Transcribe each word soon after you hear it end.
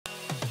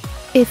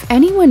If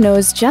anyone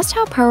knows just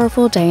how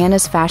powerful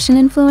Diana's fashion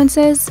influence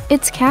is,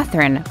 it's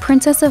Catherine,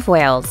 Princess of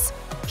Wales.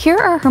 Here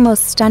are her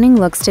most stunning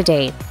looks to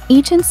date,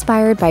 each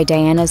inspired by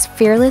Diana's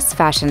fearless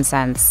fashion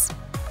sense.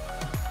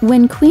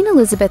 When Queen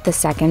Elizabeth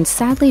II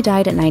sadly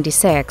died at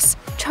 96,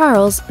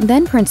 Charles,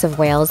 then Prince of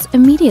Wales,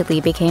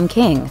 immediately became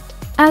king.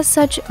 As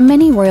such,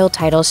 many royal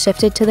titles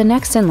shifted to the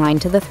next in line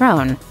to the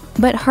throne,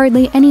 but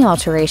hardly any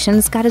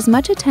alterations got as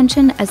much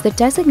attention as the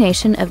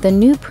designation of the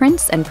new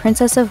Prince and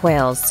Princess of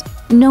Wales.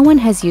 No one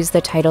has used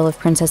the title of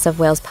Princess of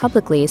Wales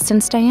publicly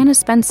since Diana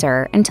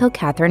Spencer until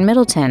Catherine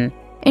Middleton.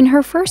 In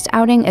her first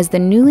outing as the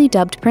newly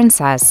dubbed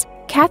princess,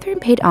 Catherine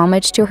paid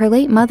homage to her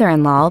late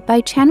mother-in-law by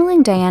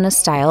channeling Diana's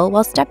style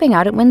while stepping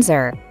out at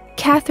Windsor.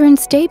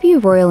 Catherine's debut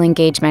royal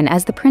engagement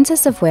as the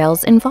Princess of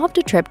Wales involved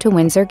a trip to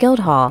Windsor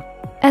Guildhall.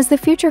 As the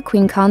future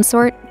Queen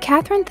consort,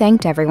 Catherine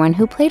thanked everyone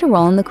who played a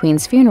role in the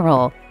Queen's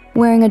funeral,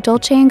 wearing a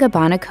Dolce &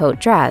 Gabbana coat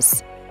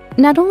dress.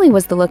 Not only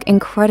was the look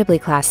incredibly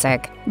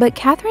classic, but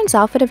Catherine's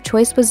outfit of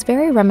choice was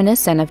very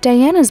reminiscent of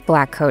Diana's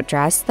black coat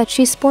dress that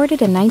she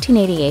sported in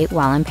 1988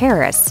 while in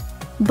Paris.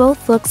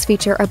 Both looks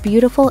feature a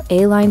beautiful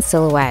A-line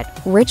silhouette,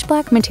 rich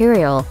black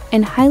material,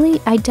 and highly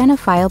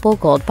identifiable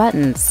gold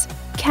buttons.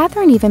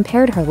 Catherine even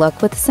paired her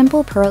look with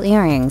simple pearl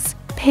earrings,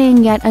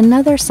 paying yet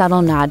another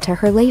subtle nod to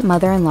her late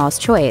mother-in-law's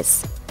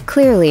choice.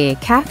 Clearly,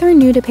 Catherine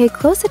knew to pay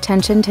close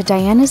attention to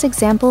Diana's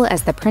example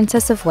as the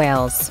Princess of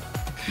Wales.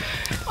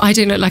 I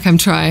don't look like I'm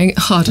trying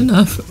hard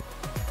enough.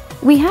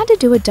 We had to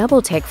do a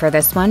double take for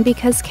this one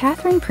because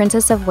Catherine,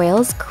 Princess of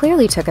Wales,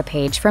 clearly took a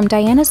page from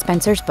Diana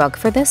Spencer's book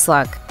for this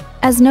look.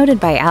 As noted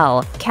by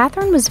Elle,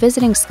 Catherine was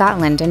visiting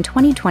Scotland in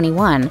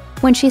 2021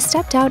 when she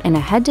stepped out in a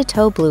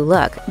head-to-toe blue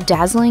look,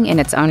 dazzling in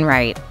its own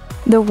right.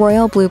 The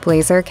royal blue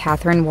blazer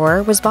Catherine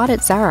wore was bought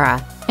at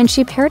Zara, and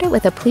she paired it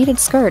with a pleated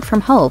skirt from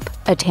Hope,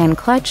 a tan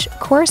clutch,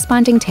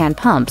 corresponding tan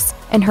pumps,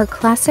 and her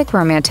classic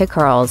romantic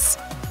curls.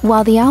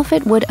 While the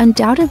outfit would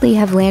undoubtedly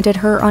have landed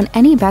her on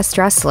any best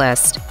dress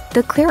list,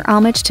 the clear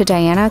homage to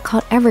Diana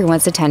caught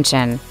everyone's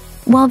attention.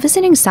 While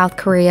visiting South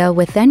Korea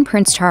with then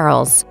Prince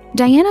Charles,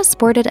 Diana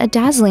sported a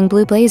dazzling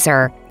blue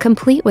blazer,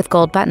 complete with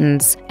gold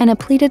buttons, and a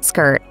pleated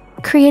skirt,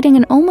 creating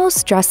an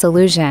almost dress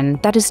illusion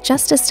that is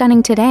just as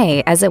stunning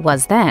today as it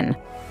was then.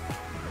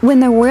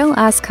 When the Royal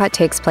Ascot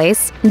takes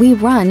place, we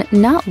run,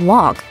 not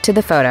walk, to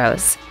the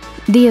photos.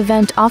 The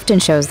event often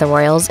shows the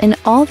royals in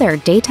all their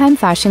daytime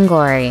fashion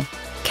glory.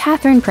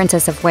 Catherine,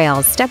 Princess of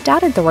Wales, stepped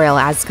out at the Royal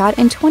Ascot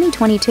in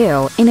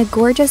 2022 in a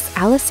gorgeous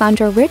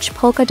Alessandra rich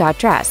polka dot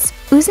dress,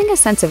 oozing a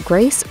sense of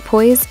grace,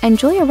 poise, and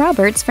Julia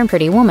Roberts from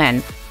Pretty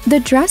Woman. The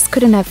dress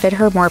couldn't have fit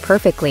her more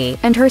perfectly,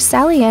 and her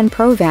Sally Ann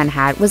Provan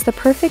hat was the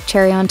perfect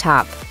cherry on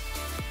top.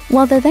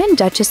 While the then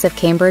Duchess of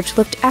Cambridge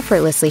looked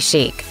effortlessly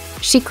chic,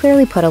 she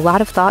clearly put a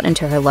lot of thought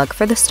into her look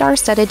for the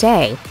star-studded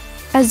day.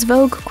 As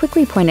Vogue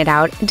quickly pointed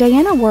out,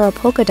 Diana wore a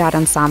polka dot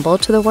ensemble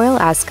to the Royal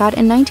Ascot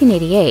in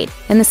 1988,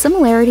 and the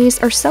similarities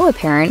are so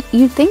apparent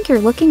you'd think you're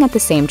looking at the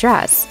same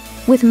dress.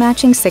 With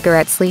matching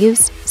cigarette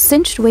sleeves,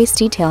 cinched waist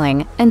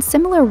detailing, and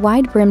similar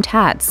wide-brimmed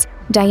hats,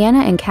 Diana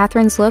and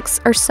Catherine's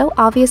looks are so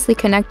obviously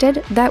connected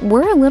that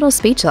we're a little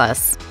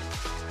speechless.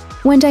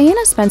 When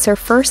Diana Spencer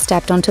first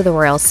stepped onto the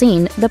royal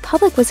scene, the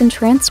public was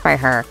entranced by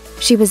her.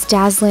 She was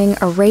dazzling,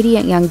 a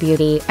radiant young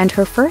beauty, and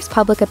her first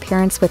public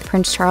appearance with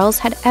Prince Charles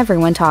had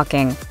everyone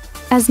talking.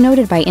 As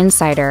noted by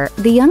Insider,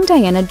 the young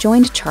Diana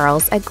joined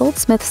Charles at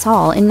Goldsmiths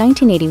Hall in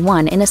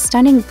 1981 in a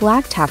stunning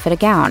black taffeta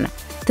gown.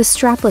 The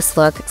strapless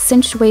look,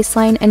 cinched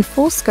waistline, and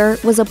full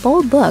skirt was a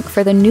bold look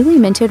for the newly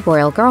minted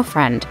royal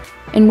girlfriend,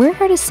 and we're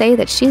here to say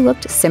that she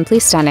looked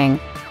simply stunning.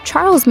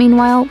 Charles,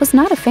 meanwhile, was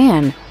not a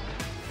fan.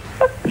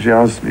 She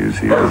asked me,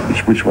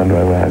 which one do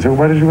I wear? I said,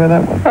 why did you wear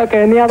that one?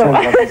 Okay, and the other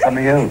one.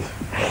 Something else.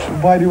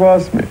 Why do you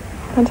ask me?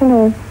 I don't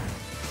know.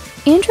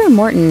 Andrew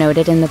Morton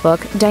noted in the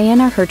book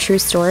Diana, Her True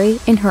Story,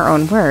 in her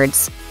own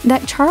words,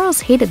 that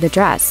Charles hated the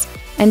dress,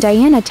 and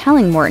Diana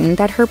telling Morton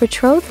that her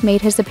betrothed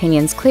made his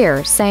opinions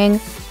clear, saying,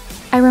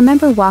 "I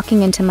remember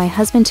walking into my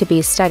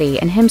husband-to-be's study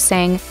and him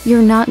saying,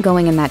 'You're not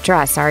going in that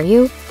dress, are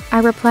you?' I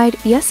replied,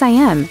 'Yes, I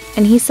am,'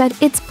 and he said,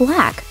 'It's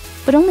black,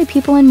 but only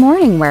people in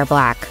mourning wear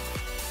black.'"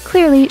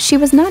 Clearly, she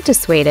was not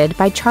dissuaded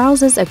by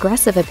Charles's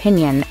aggressive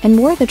opinion and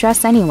wore the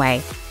dress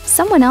anyway.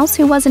 Someone else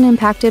who wasn't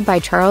impacted by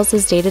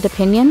Charles's dated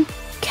opinion?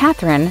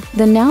 Catherine,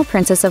 the now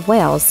Princess of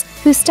Wales,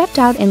 who stepped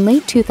out in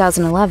late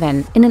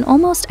 2011 in an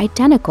almost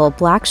identical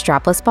black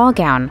strapless ball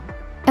gown.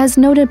 As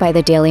noted by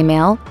the Daily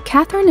Mail,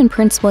 Catherine and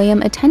Prince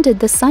William attended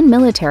the Sun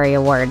Military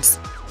Awards,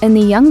 and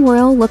the young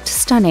royal looked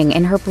stunning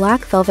in her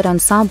black velvet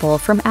ensemble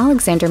from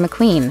Alexander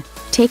McQueen,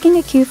 taking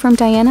a cue from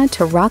Diana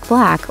to rock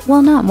black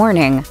while not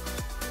mourning.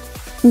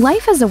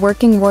 Life as a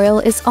working royal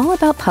is all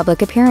about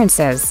public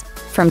appearances,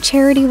 from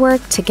charity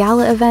work to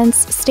gala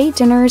events, state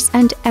dinners,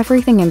 and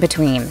everything in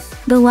between.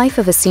 The life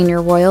of a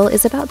senior royal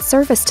is about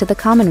service to the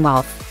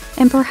Commonwealth,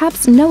 and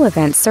perhaps no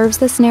event serves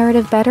this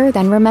narrative better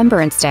than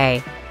Remembrance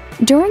Day.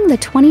 During the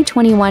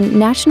 2021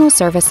 National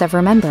Service of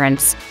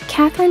Remembrance,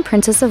 Catherine,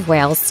 Princess of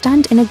Wales,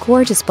 stunned in a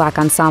gorgeous black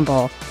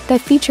ensemble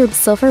that featured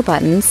silver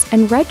buttons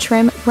and red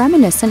trim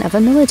reminiscent of a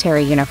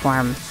military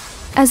uniform.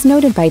 As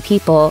noted by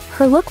People,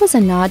 her look was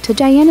a nod to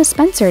Diana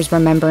Spencer's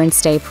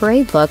Remembrance Day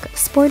parade look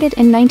sported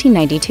in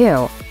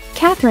 1992.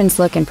 Catherine's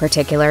look in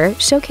particular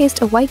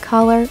showcased a white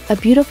collar, a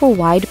beautiful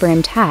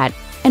wide-brimmed hat,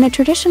 and a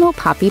traditional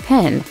poppy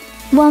pin.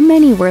 While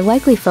many were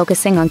likely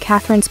focusing on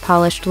Catherine's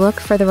polished look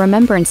for the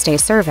Remembrance Day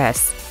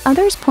service,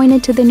 others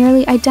pointed to the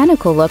nearly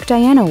identical look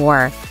Diana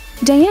wore.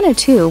 Diana,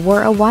 too,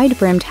 wore a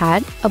wide-brimmed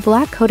hat, a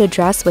black-coated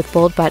dress with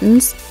bold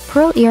buttons,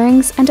 pearl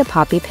earrings, and a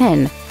poppy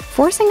pin,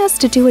 forcing us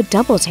to do a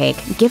double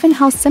take given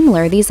how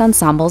similar these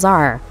ensembles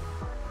are.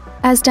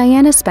 As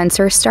Diana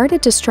Spencer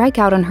started to strike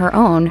out on her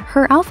own,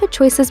 her outfit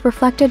choices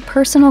reflected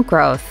personal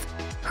growth.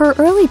 Her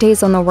early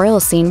days on the royal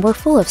scene were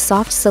full of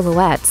soft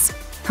silhouettes,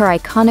 her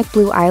iconic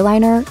blue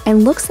eyeliner,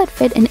 and looks that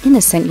fit an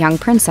innocent young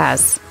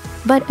princess.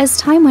 But as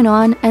time went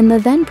on and the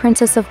then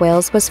Princess of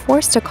Wales was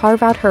forced to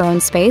carve out her own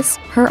space,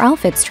 her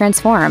outfits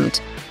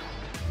transformed.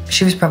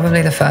 She was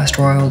probably the first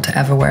royal to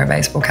ever wear a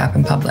baseball cap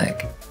in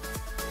public.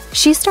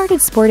 She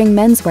started sporting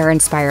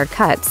menswear-inspired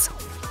cuts.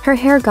 Her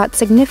hair got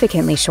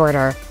significantly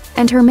shorter,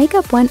 and her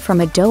makeup went from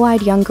a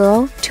doe-eyed young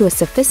girl to a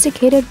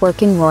sophisticated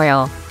working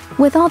royal.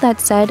 With all that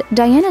said,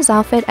 Diana's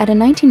outfit at a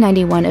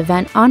 1991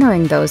 event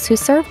honoring those who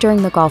served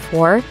during the Gulf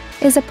War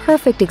is a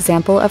perfect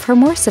example of her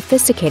more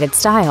sophisticated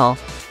style.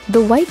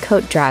 The white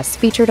coat dress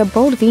featured a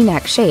bold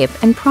V-neck shape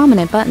and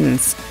prominent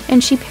buttons,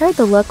 and she paired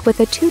the look with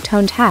a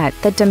two-toned hat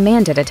that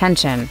demanded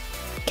attention.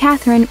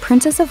 Catherine,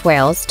 Princess of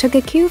Wales, took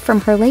a cue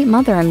from her late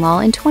mother-in-law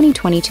in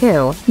 2022,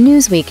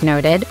 Newsweek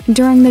noted,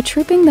 during the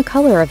Trooping the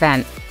Colour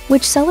event,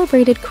 which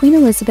celebrated Queen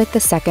Elizabeth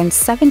II's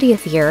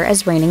 70th year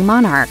as reigning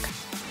monarch.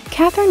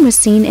 Catherine was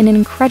seen in an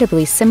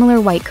incredibly similar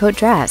white coat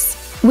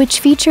dress, which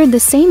featured the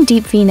same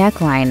deep V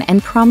neckline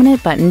and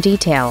prominent button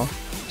detail.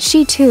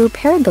 She too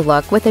paired the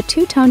look with a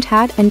two-toned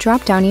hat and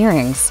drop-down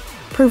earrings,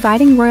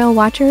 providing royal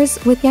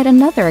watchers with yet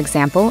another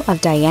example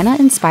of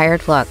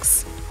Diana-inspired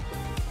looks.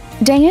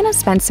 Diana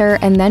Spencer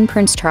and then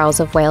Prince Charles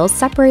of Wales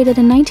separated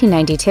in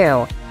 1992,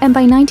 and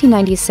by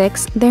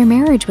 1996, their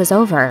marriage was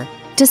over.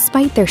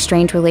 Despite their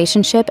strained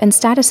relationship and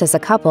status as a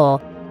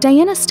couple,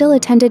 Diana still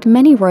attended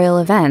many royal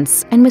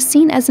events and was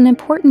seen as an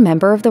important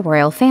member of the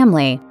royal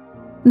family.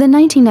 The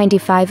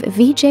 1995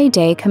 VJ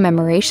Day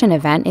commemoration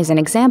event is an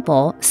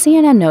example,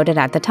 CNN noted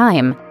at the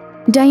time.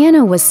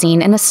 Diana was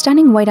seen in a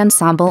stunning white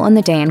ensemble on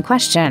the day in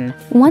question,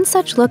 one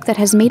such look that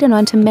has made it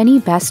onto many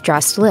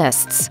best-dressed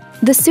lists.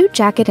 The suit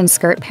jacket and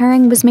skirt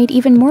pairing was made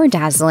even more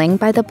dazzling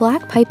by the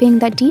black piping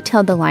that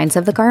detailed the lines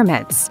of the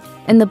garments,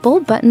 and the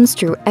bold buttons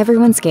drew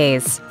everyone's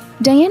gaze.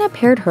 Diana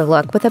paired her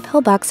look with a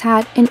pillbox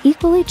hat and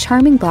equally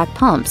charming black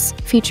pumps,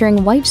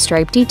 featuring white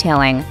stripe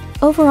detailing.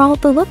 Overall,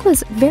 the look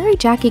was very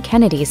Jackie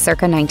Kennedy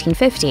circa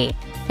 1950,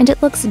 and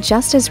it looks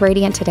just as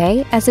radiant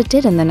today as it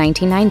did in the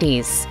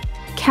 1990s.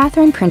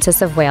 Catherine,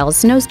 Princess of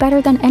Wales, knows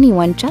better than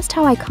anyone just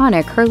how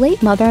iconic her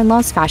late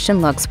mother-in-law's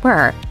fashion looks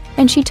were,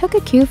 and she took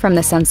a cue from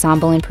this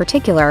ensemble in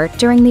particular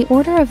during the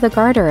Order of the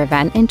Garter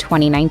event in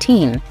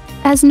 2019.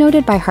 As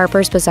noted by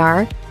Harper's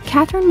Bazaar,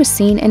 Catherine was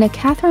seen in a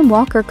Catherine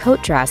Walker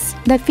coat dress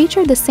that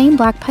featured the same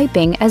black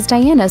piping as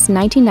Diana's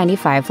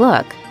 1995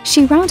 look.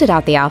 She rounded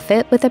out the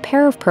outfit with a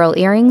pair of pearl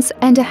earrings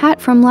and a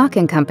hat from Lock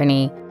 &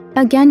 Company,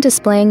 again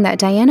displaying that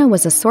Diana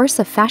was a source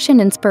of fashion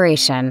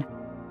inspiration.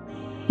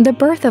 The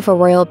birth of a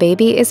royal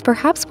baby is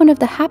perhaps one of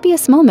the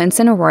happiest moments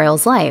in a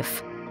royal's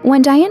life.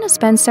 When Diana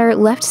Spencer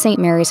left St.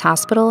 Mary's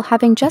Hospital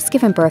having just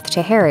given birth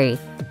to Harry,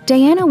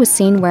 Diana was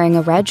seen wearing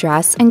a red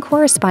dress and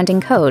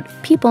corresponding coat,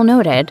 People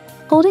noted,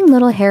 holding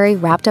little Harry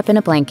wrapped up in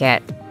a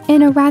blanket.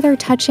 In a rather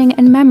touching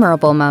and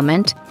memorable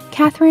moment,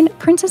 Catherine,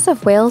 Princess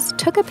of Wales,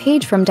 took a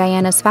page from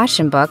Diana's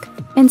fashion book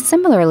and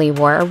similarly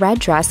wore a red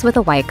dress with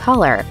a white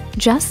collar,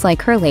 just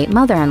like her late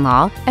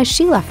mother-in-law, as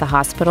she left the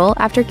hospital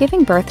after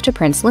giving birth to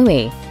Prince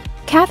Louis.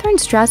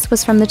 Catherine's dress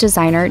was from the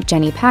designer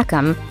Jenny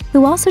Packham,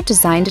 who also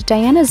designed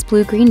Diana's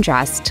blue-green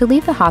dress to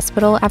leave the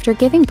hospital after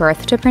giving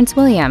birth to Prince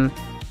William.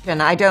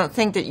 And I don't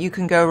think that you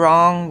can go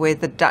wrong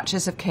with the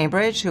Duchess of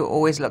Cambridge, who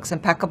always looks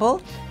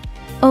impeccable.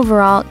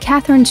 Overall,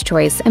 Catherine's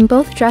choice in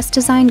both dress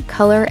design,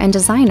 color, and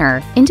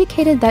designer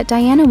indicated that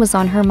Diana was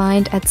on her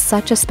mind at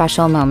such a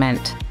special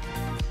moment.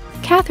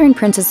 Catherine,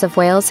 Princess of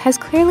Wales, has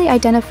clearly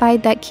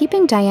identified that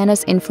keeping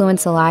Diana's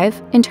influence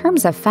alive in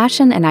terms of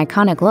fashion and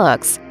iconic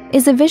looks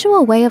is a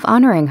visual way of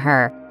honoring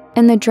her,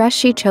 and the dress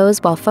she chose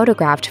while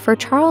photographed for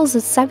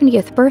Charles's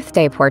 70th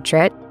birthday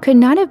portrait could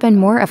not have been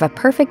more of a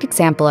perfect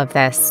example of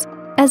this.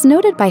 As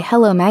noted by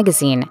Hello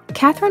magazine,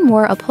 Catherine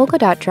wore a polka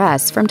dot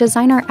dress from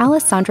designer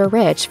Alessandra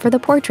Rich for the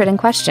portrait in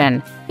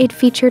question. It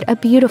featured a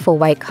beautiful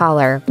white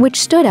collar, which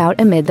stood out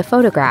amid the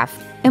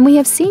photograph, and we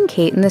have seen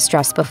Kate in this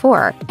dress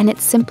before, and it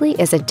simply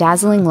is a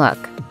dazzling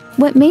look.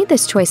 What made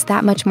this choice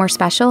that much more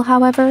special,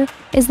 however,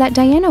 is that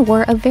Diana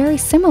wore a very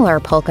similar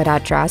polka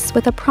dot dress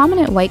with a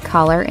prominent white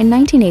collar in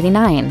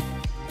 1989.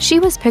 She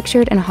was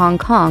pictured in Hong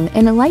Kong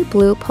in a light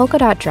blue polka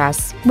dot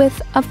dress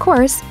with, of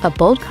course, a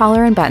bold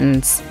collar and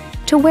buttons.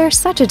 To wear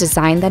such a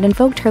design that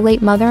invoked her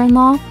late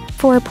mother-in-law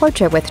for a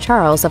portrait with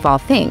Charles of all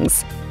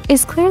things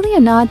is clearly a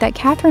nod that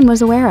Catherine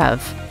was aware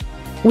of.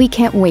 We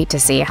can't wait to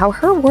see how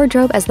her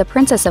wardrobe as the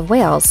Princess of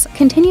Wales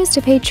continues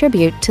to pay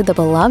tribute to the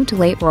beloved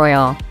late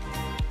royal.